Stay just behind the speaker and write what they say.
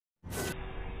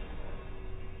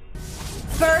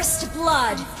First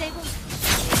blood.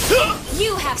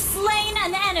 You have slain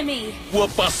an enemy. Gua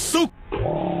pasuk. You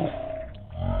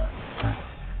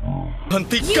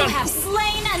Hentikan. have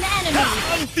slain an enemy.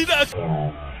 Tidak.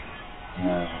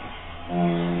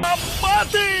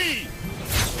 Mati.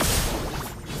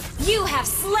 You have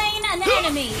slain an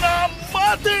enemy.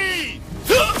 Mati.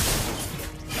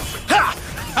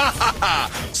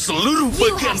 Seluruh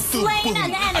You bagian have slain tubuhmu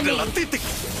an enemy. adalah titik.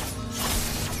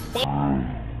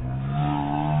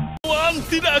 Tuhan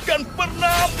tidak akan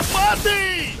pernah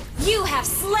mati. You have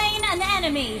slain an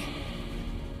enemy.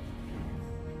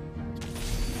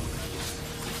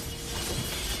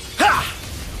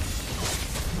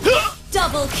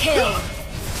 Double kill.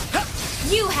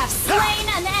 You have slain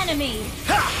an enemy.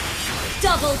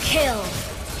 Double kill.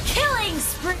 Killing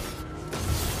spree.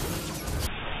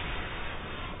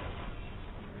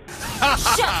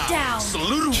 Shut down.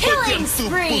 Seluruh Killing bagian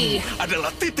spree. tubuhmu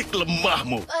adalah titik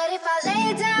lemahmu. But if I lay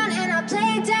down and I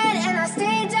play dead and I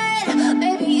stay dead,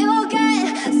 maybe you'll get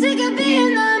sick of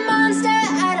being the monster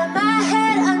out of my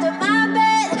head, under my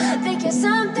bed. Think you're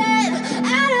something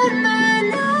out of my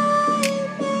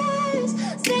nightmares.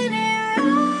 Standing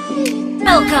right there.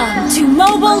 Welcome to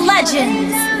Mobile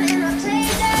Legends.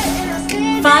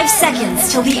 5 seconds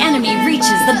till the enemy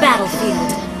reaches the battlefield.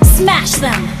 Smash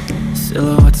them.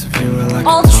 Silhouettes of you are like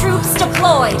All troops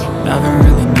deployed. never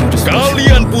really noticed what you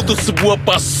Kalian butuh sebuah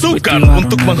pasukan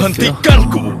untuk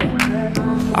menghentikanku.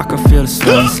 I can feel the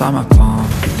sweat inside my palm.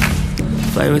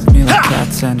 Play with me like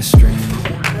cats and a string.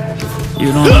 You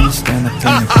don't understand the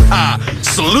pain of pain.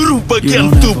 Seluruh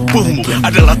bagian tubuhmu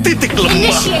adalah titik lemah.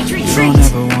 Initiate You retreat. don't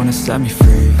ever wanna set me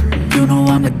free. You know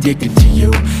I'm addicted to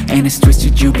you, and it's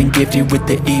twisted. You've been gifted with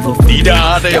the evil. Tidak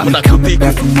ada yang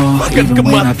menakutiku, bahkan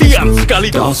kematian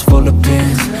sekalipun. Dolls full of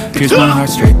pins, pierce my heart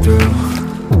straight through.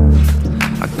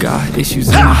 I got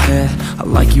issues in my head. I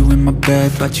like you in my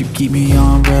bed, but you keep me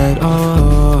on red.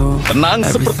 Oh, Tenang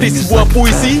seperti everything is sebuah like a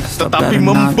puisi, test. I tetapi better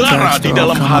not membara text di or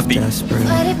dalam I'll come hati. desperate.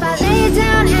 But if I lay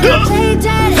down and I play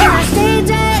dead and I stay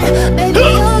dead, maybe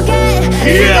you'll get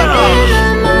sick of being the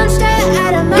monster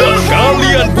out of my head.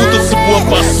 Kalian butuh sebuah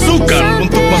pasukan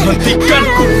untuk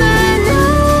menghentikanku.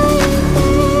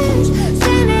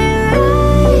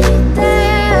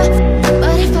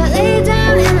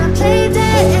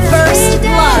 First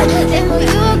blood.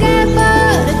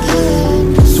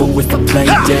 So if I play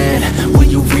dead, will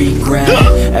you regret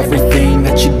everything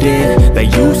that you did, that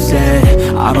you said?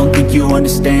 I don't think you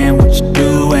understand what you're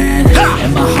doing,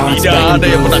 and my heart's Tidak black and ada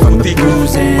yang blue from the menakutiku,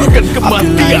 bruising. bahkan I feel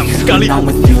kematian like when sekalipun. I'm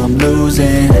with you I'm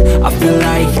losing. I feel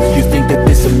like you think that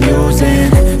this amusing,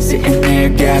 sitting there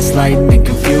gaslighting and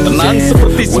confusing. Tenang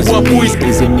seperti Was sebuah it me? puisi.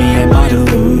 Is it me? Am I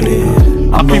deluded?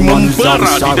 I'm Api the one who's membara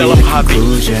always di sorry dalam in hati.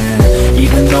 conclusion,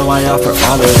 even though I offer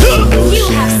all of the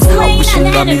solutions. I slain wish you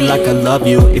an loved me enemy. like I love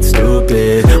you. It's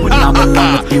stupid. When I'm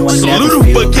alone with you, I never Seluruh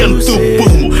feel bagian lucid.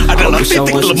 tubuhmu adalah I wish I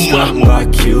titik wasn't struck lemahmu. by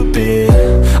Cupid.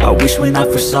 I wish when I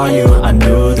first saw you, I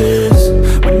knew this.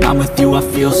 When I'm with you, I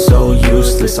feel so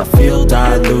useless. I feel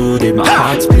diluted. My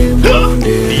heart's been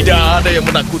wounded. Tidak ada yang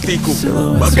menakutiku,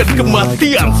 bahkan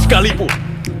kematian sekalipun.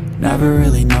 Never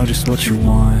really know just what you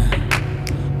want.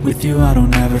 With you, I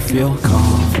don't ever feel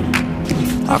calm.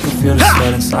 I can feel the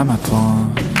sweat inside my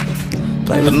palm.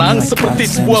 Play with me Tenang like seperti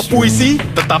cats and sebuah a string. puisi,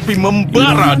 tetapi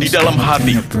membara di dalam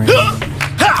hati.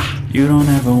 You don't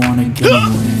ever wanna give me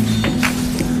wings.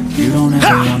 You don't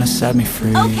ever wanna set me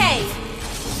free. Okay.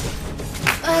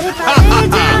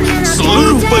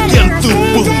 Seluruh bagian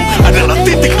tubuhmu adalah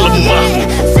titik lemahmu.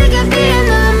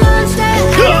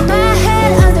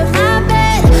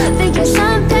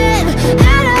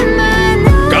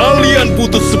 Kalian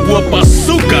butuh sebuah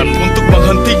pasukan untuk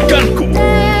menghentikanku.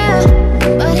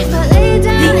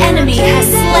 The enemy has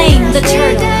slain the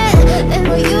turtle.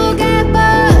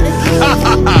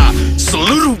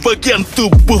 Seluruh bagian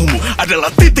tubuhmu adalah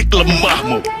titik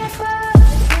lemahmu.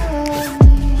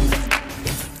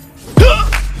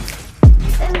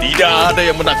 Tidak ada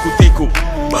yang menakutiku,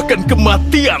 bahkan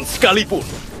kematian sekalipun.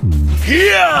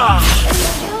 Hiya!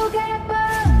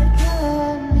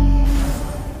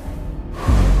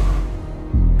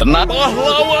 Tenang,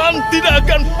 pahlawan tidak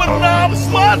akan pernah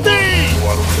mati.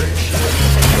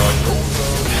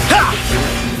 Ha!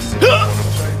 Ha!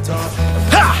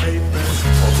 Ha!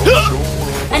 Ha!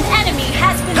 An enemy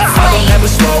has been I don't slain. ever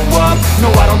slow up, no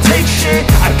I don't take shit.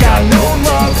 I got no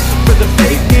love for the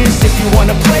fakeness. If you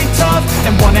wanna play tough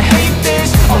and wanna hate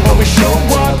this, I'll always show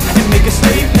up and make a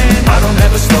statement. I don't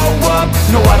ever slow up,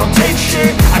 no I don't take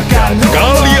shit. I got no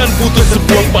Kalian love butuh for the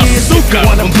sebuah fakeness. If you pasukan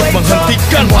wanna untuk play tough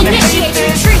menghentikan. and wanna hate Initiate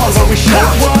this, retreat. I'll always show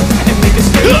up and make a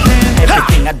statement.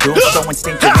 Everything I I do, so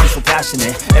instinctive and so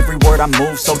passionate. Every word I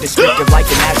move, so descriptive like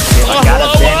an adjective. I got a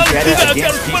vendetta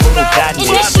against people who patent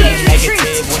it. Being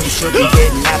negative when you should be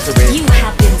getting after it. You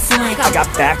have been slain. I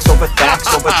got facts over tracks.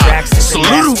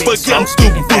 Seluruh bagian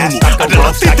tubuhmu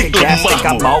adalah titik lemahmu.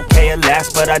 I'm okay at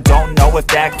last, but I don't know if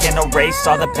that can erase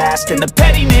all the past. And the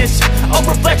pettiness, a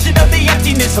reflection of the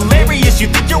emptiness. Hilarious,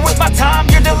 you think you're worth my time,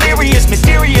 you're delirious.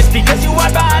 Mysterious, because you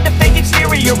hide behind a fake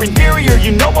exterior. Inferior,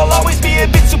 you know I'll always be a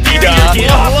bit superior.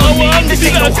 Get off of me, this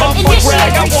ain't no humble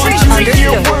brag. I want you to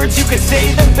hear words, you can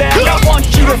say them back. I want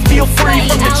you to feel free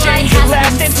from the chains that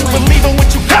last, and to believe in what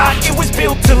you got, it was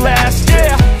built to last,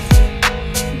 yeah.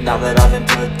 Now that I've been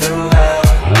put through hell,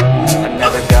 I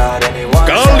never got anyone.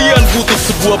 Kalian butuh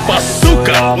sebuah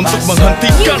pasukan untuk You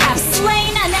menghentikanku. have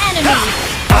slain an enemy.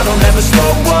 I don't ever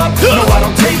slow up, no I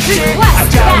don't take shit. I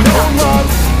got no love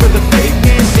for the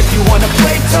fakeness. If you wanna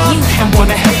play tough and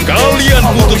wanna hate this, Kalian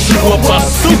I'll butuh always show sebuah up and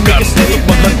pasukan make a untuk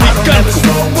statement. I don't ever menghentikanku.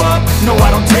 slow up, no I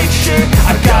don't take shit.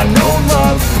 I got no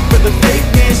love for the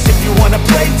fakeness. If you wanna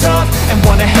play tough and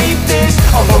wanna hate this,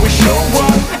 I'll always show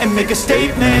up and make a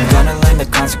statement. Gonna learn the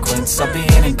consequence of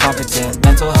being incompetent.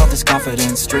 Mental health is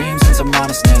confidence, dreams and some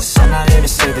honestness. I'm not here to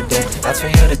save the day, that's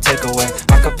for you to take away.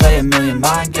 I could play a million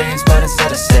mind games, but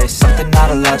instead I say something not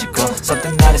illogical,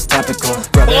 something that is topical.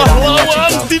 Brother, I don't let you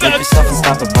go, make yourself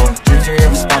unstoppable. Dreams are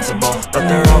irresponsible, but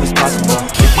they're always possible.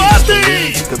 If you just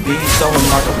believe, you could be so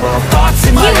remarkable. Thoughts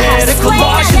in my You have head, a slain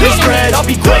collage an of the enemy. spread. I'll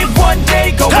be great one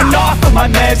day, going off of my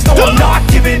meds. No, I'm not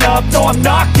giving up, no, I'm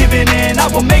not giving in. I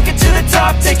will make it to the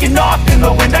top, taking off in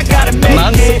the wind. I gotta make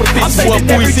Tenang it. seperti I'm sebuah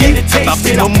saving every puisi, day to taste tetapi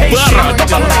it. I'm membara patient, di but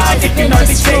my dalam life, it can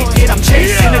hardly take it. I'm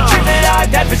chasing a dream that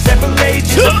I've had for several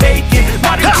ages. I'm vacant,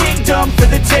 modern kingdom for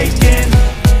the taking.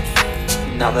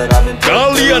 Now that I've been put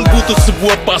Kalian through butuh hell,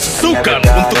 sebuah pasukan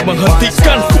untuk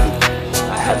menghentikanku.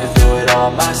 I had to do it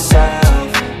all myself.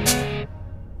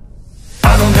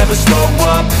 I don't ever slow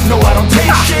up, no I don't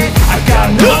take shit. I got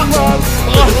no love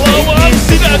for the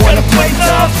fakeness. If you wanna play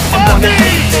tough and wanna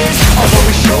hate this, I'll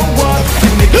always show up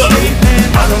and make a statement.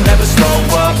 I don't ever slow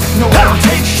up, no I don't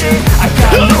take shit. I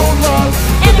got no love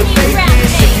for the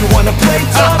fakeness. If you wanna play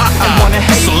tough and wanna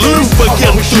hate Seluruh this, I'll bagian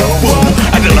always show tubuhmu up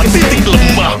and adalah make a titik statement.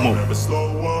 lemahmu. Never slow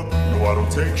up, no I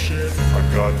don't take shit. I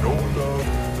got no love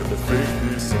for the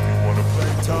fakeness. If you wanna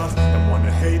play tough and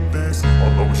wanna hate this,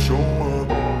 I'll always show up.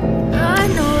 I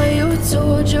know you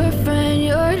told your friend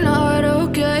you're not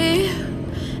okay,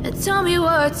 and tell me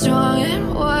what's wrong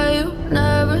and why you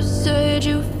never said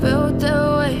you felt that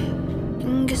way.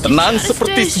 Tenang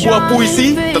seperti sebuah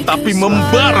puisi, tetapi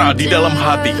membara di dalam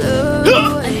hati.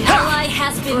 An ally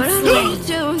has been But I know slain.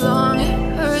 too long, it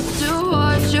hurts to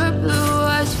watch your blue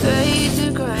eyes fade to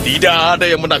gray. Tidak ada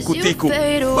yang menakutiku,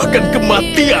 bahkan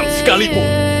kematian sekalipun.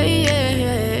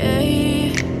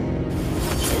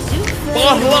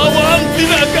 Pahlawan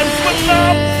tidak akan pernah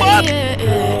mati.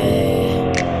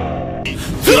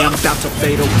 Yeah, I'm about to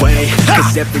fade away,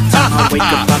 cause every time I wake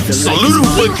up I feel like Seluruh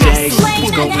it's bagian Monday. slain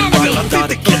It's going an right enemy. with all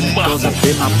the chemicals up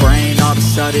in my brain. All of a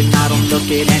sudden I don't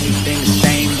look at anything the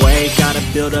same way. Gotta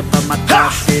build up of my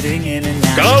thoughts sitting in and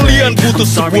out. Kalian butuh I'm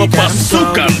sorry sebuah that I'm so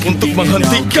pasukan untuk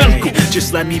inconvenient, menghentikanku. okay?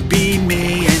 Just let me be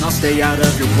me and I'll stay out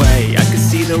of your way. I can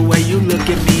see the way you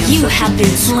look at me, I'm You such have a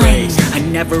been slain. disgrace. I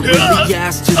never really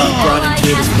asked to be brought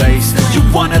into this place. You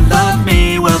wanna love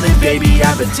me? Well then baby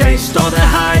I have a taste. All the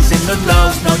highs and the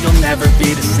lows, no you'll never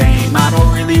be the same. I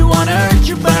don't really wanna hurt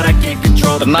you but I can't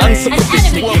control the Tenang pain. seperti An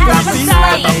sebuah enemy has puisi, been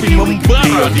slain. tetapi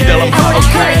membara di dalam Our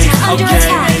hati. turret is under Okay,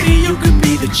 attack. maybe you could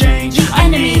be the change I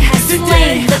enemy need has today.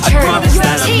 slain the I turret. promise Your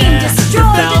that I'll team never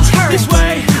destroyed the felt turret. this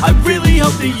way. I really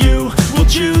hope that you will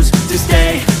choose to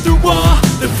stay through all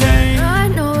the pain. I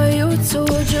know you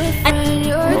told your friend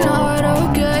you're not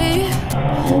okay,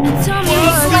 and tell me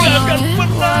what's slain. wrong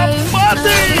and why you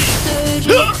never said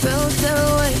you felt that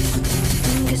way.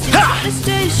 Guess you try to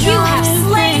stay You strong have and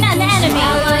slain fake an this enemy.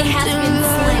 fight Ally has till been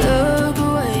I slain. look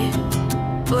away.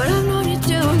 But I've known you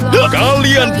too long.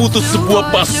 Kalian Hurt butuh to sebuah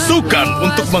watch your pasukan blue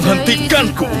untuk eyes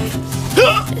menghentikanku. fade to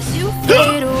gray as you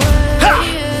fade away.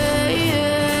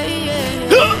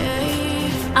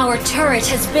 Our turret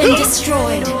has been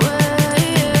destroyed.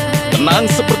 Tenang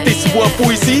seperti sebuah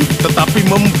puisi, tetapi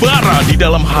membara di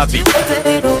dalam hati.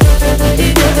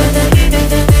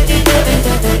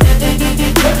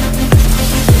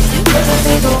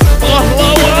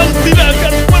 Pahlawan tidak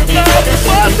akan pernah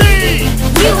mati.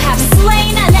 You have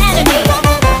slain an enemy.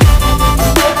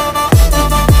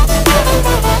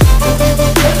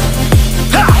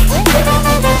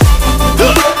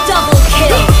 Double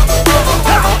kill.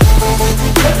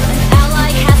 An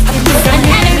ally has been slain. An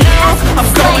enemy has been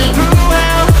slain. Through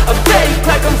hell, I fake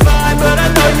like I'm fine, but I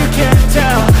know you can't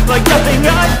tell. Like nothing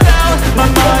I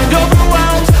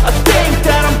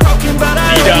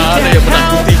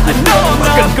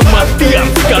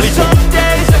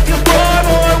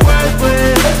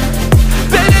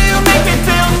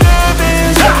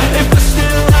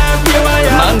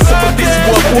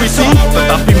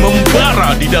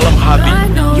dalam hati.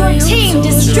 Your team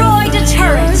destroyed a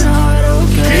turret.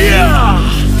 Iya. An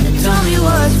enemy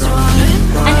has been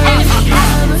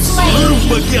slain. Seluruh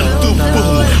bagian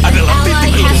tubuhmu adalah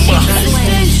titik lemah.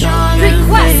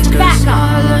 Request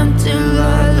backup.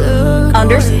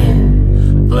 Understood.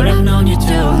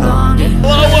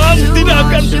 Lawan tidak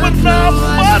akan pernah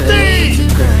mati.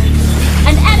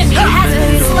 An enemy has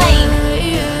been slain.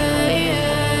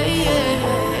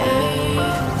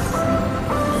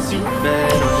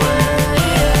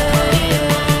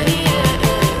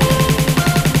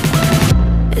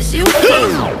 Your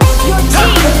team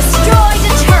destroyed a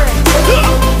turret.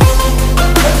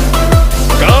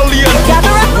 Kalian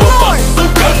Gather butuh up the sebuah force.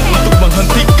 pasukan untuk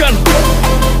menghentikanku.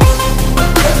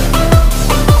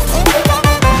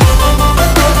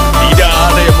 Tidak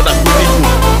ada yang menakutiku,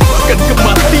 bahkan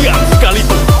kematian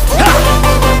sekalipun.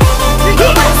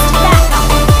 Request backup.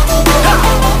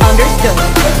 Understood.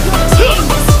 Your team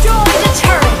destroyed a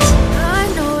turret.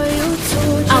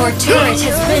 Our turret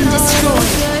has been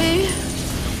destroyed.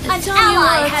 An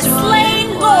ally has slain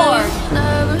Lord.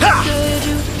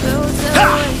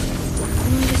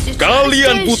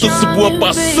 Kalian butuh sebuah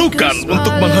pasukan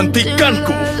untuk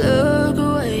menghentikanku.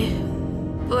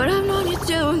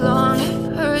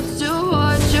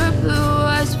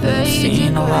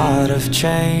 Seen a lot of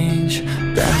change,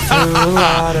 been through a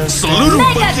lot of Seluruh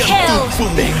Mega bagian kill.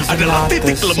 tubuhmu adalah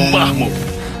titik lemahmu.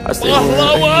 as they were a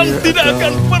Pahlawan year tidak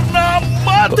akan ago. pernah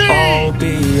But mati. all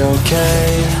be okay.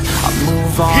 I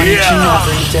move on each and Yeah.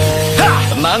 every day.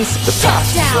 Tenang, The past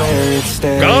is where it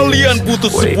stays. kalian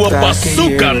butuh Way sebuah back a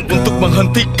pasukan year ago. untuk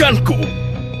menghentikanku.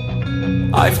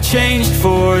 I've changed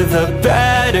for the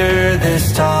better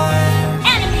this time.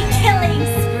 Enemy killing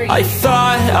spree. I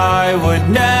thought I would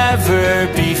never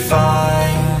be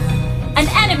fine. An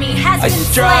enemy has I been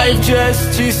strive slain.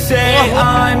 just to say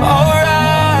I'm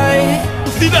alright.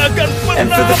 Tidak akan And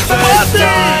for pernah the first mati.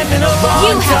 time in a You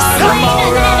long have time, I'm slain an enemy.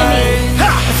 alright.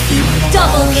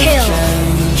 Double kill.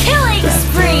 Killing A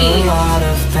spree. lot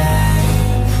of pain.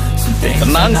 Some things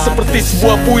Tenang are not seperti the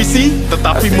sebuah same puisi,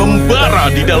 tetapi as they were membara a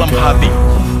di year dalam ago. hati.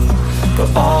 But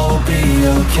all be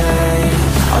okay.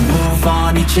 I move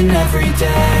on each and every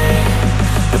day.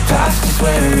 The past is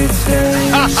where it stays.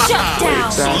 Shut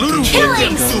down. Seluruh Killing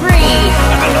bagian tubuh spree.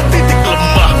 adalah titik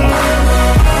lemahmu.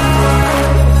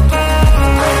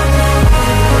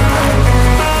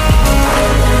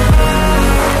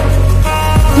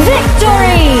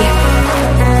 Victory.